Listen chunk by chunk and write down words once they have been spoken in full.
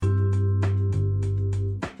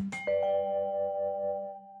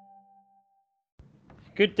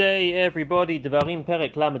Good day, everybody. Devarim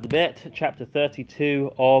Perek Lamed Bet, chapter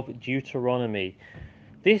 32 of Deuteronomy.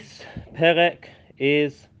 This Perek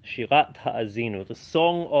is Shirat Ha'azinu, the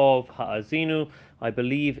song of Ha'azinu. I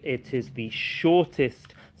believe it is the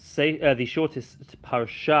shortest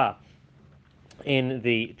parsha in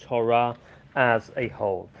the Torah as a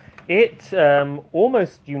whole. It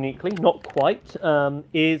almost uniquely, not quite,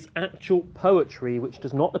 is actual poetry, which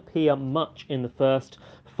does not appear much in the first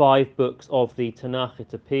 5 books of the Tanakh.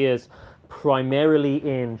 It appears primarily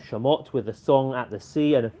in Shemot with the song at the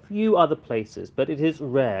sea and a few other places, but it is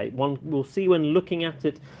rare. One will see when looking at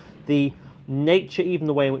it, the nature, even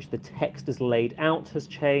the way in which the text is laid out, has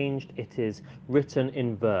changed. It is written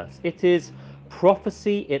in verse. It is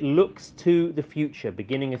prophecy. It looks to the future,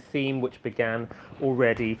 beginning a theme which began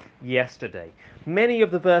already yesterday. Many of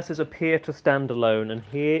the verses appear to stand alone, and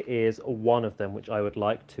here is one of them which I would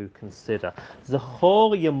like to consider.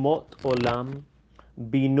 Zakhor yamot olam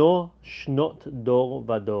bino shnot dor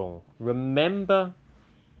vador. Remember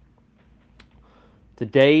the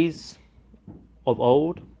days of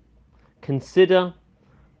old. Consider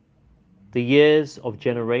the years of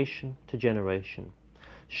generation to generation.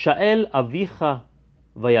 Sha'el avicha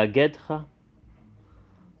vayagedcha.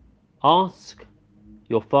 Ask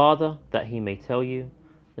your father that he may tell you.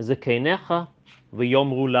 Zekeinecha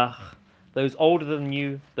v'yomru lach. Those older than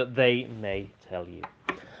you, that they may tell you.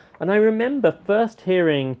 And I remember first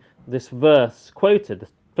hearing this verse quoted, the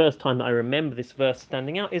first time that I remember this verse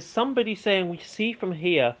standing out, is somebody saying, we see from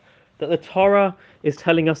here that the Torah is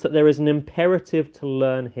telling us that there is an imperative to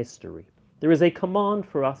learn history. There is a command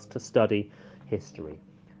for us to study history.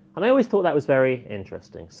 And I always thought that was very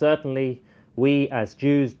interesting. Certainly, we as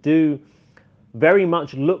Jews do very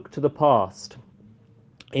much look to the past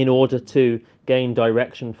in order to gain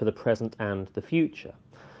direction for the present and the future.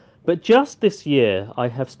 But just this year, I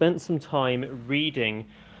have spent some time reading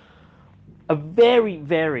a very,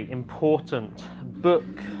 very important book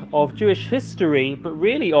of Jewish history, but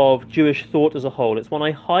really of Jewish thought as a whole. It's one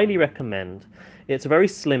I highly recommend. It's a very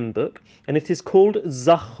slim book, and it is called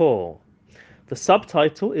Zakhor. The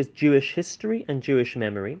subtitle is Jewish History and Jewish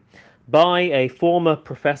Memory by a former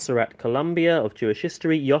professor at Columbia of Jewish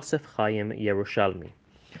History, Yosef Chaim Yerushalmi.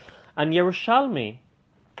 And Yerushalmi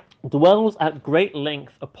dwells at great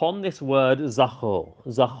length upon this word zakhor.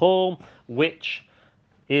 Zakhor, which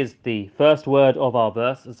is the first word of our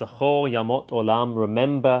verse, zakhor yamot olam,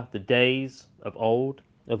 remember the days of old,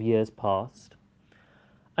 of years past,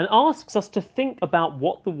 and asks us to think about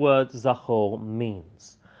what the word zakhor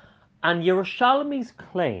means. And Yerushalmi's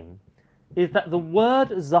claim is that the word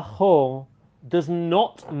zakhor does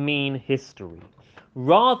not mean history.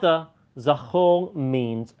 Rather, zakhor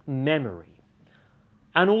means memory.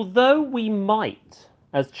 And although we might,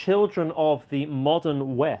 as children of the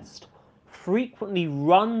modern West, frequently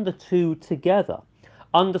run the two together,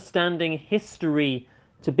 understanding history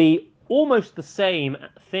to be almost the same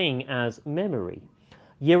thing as memory,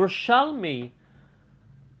 Yerushalmi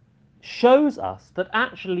shows us that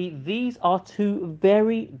actually these are two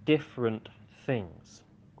very different things.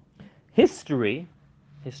 History,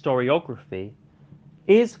 historiography,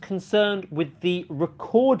 is concerned with the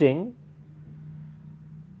recording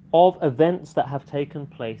of events that have taken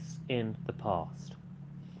place in the past.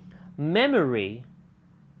 Memory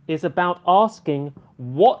is about asking,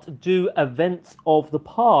 what do events of the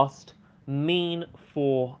past mean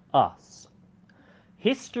for us?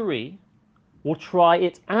 History will try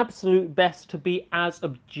its absolute best to be as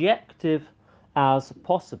objective as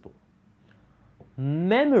possible.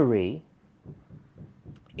 Memory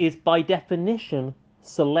is by definition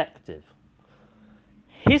selective.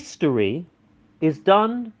 History is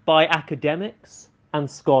done by academics and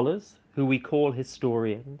scholars, who we call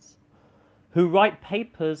historians, who write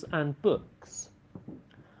papers and books.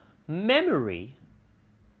 Memory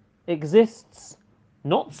exists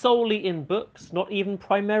not solely in books, not even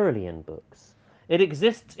primarily in books. It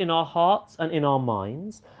exists in our hearts and in our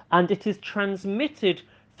minds, and it is transmitted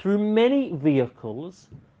through many vehicles,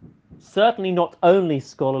 certainly not only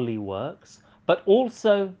scholarly works, but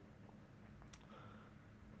also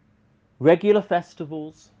regular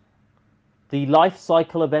festivals, the life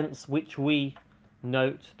cycle events which we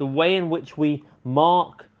note, the way in which we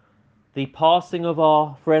mark the passing of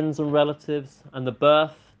our friends and relatives and the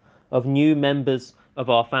birth of new members of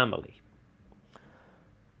our family.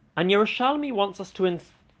 And Yerushalmi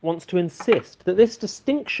wants to insist that this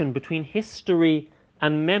distinction between history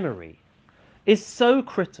and memory is so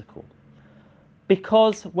critical,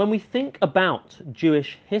 because when we think about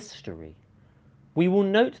Jewish history, we will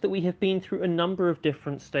note that we have been through a number of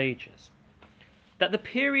different stages. That the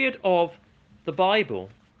period of the Bible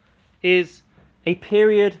is a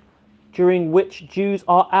period during which Jews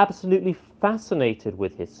are absolutely fascinated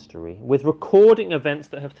with history, with recording events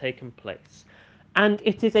that have taken place. And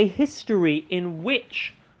it is a history in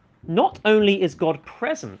which not only is God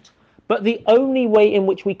present, but the only way in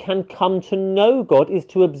which we can come to know God is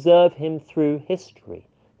to observe him through history.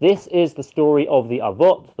 This is the story of the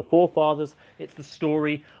Avot, the forefathers. It's the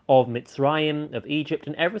story of Mitzrayim, of Egypt,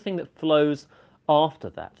 and everything that flows after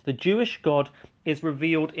that. The Jewish God is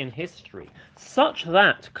revealed in history, such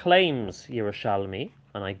that, claims Yerushalmi,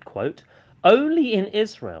 and I quote, only in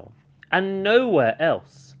Israel and nowhere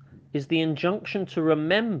else is the injunction to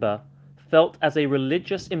remember felt as a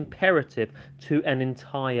religious imperative to an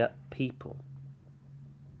entire people.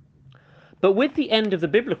 But with the end of the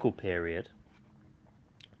biblical period,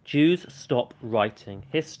 Jews stop writing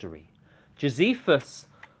history. Josephus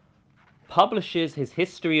publishes his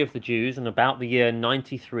History of the Jews in about the year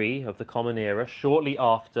 93 of the Common Era, shortly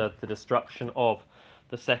after the destruction of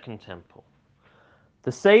the Second Temple.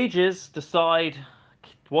 The sages decide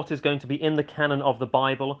what is going to be in the canon of the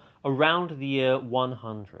Bible around the year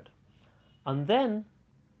 100, and then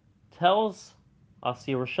tells us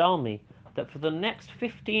Yerushalmi that for the next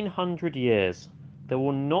 1500 years there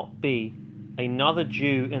will not be another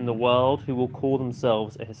Jew in the world who will call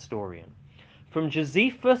themselves a historian. From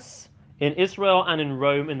Josephus in Israel and in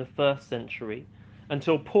Rome in the 1st century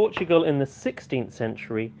until Portugal in the 16th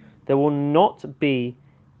century, there will not be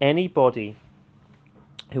anybody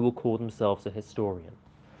who will call themselves a historian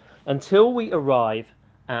until we arrive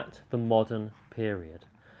at the modern period.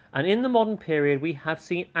 And in the modern period, we have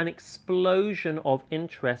seen an explosion of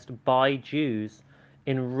interest by Jews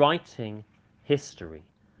in writing history.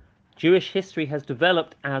 Jewish history has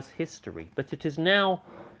developed as history, but it is now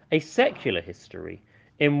a secular history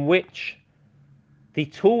in which the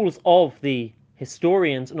tools of the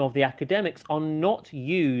historians and of the academics are not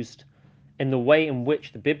used in the way in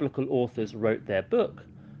which the biblical authors wrote their book,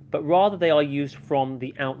 but rather they are used from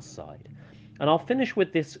the outside. And I'll finish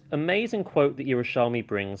with this amazing quote that Yerushalmi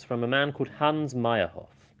brings from a man called Hans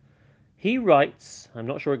Meyerhoff. He writes, I'm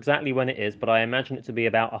not sure exactly when it is, but I imagine it to be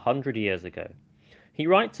about 100 years ago. He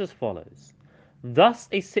writes as follows: thus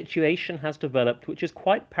a situation has developed which is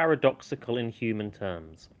quite paradoxical in human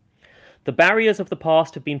terms. The barriers of the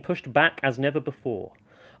past have been pushed back as never before.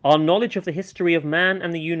 Our knowledge of the history of man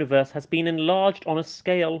and the universe has been enlarged on a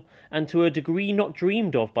scale and to a degree not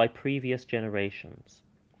dreamed of by previous generations.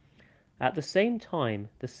 At the same time,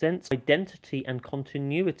 the sense of identity and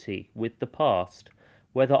continuity with the past,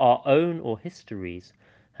 whether our own or history's,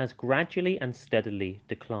 has gradually and steadily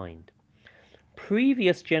declined.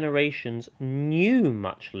 Previous generations knew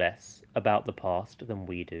much less about the past than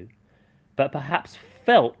we do, but perhaps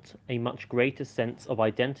felt a much greater sense of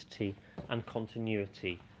identity and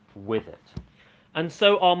continuity with it. And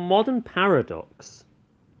so our modern paradox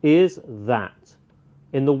is that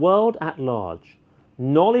in the world at large,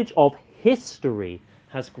 knowledge of history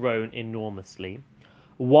has grown enormously,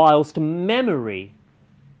 whilst memory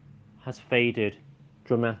has faded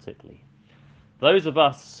dramatically. Those of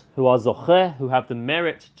us who are zakhor, who have the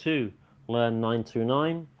merit to learn 9 through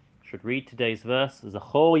 9, should read today's verse,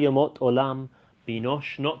 zakhor yamot olam,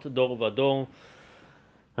 binosh not dor vador,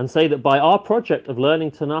 and say that by our project of learning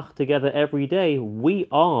Tanakh together every day, we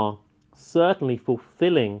are certainly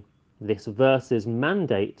fulfilling this verse's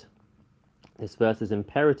mandate, this verse's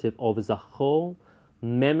imperative of zakhor,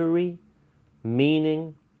 memory,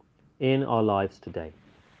 meaning in our lives today.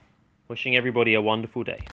 Wishing everybody a wonderful day.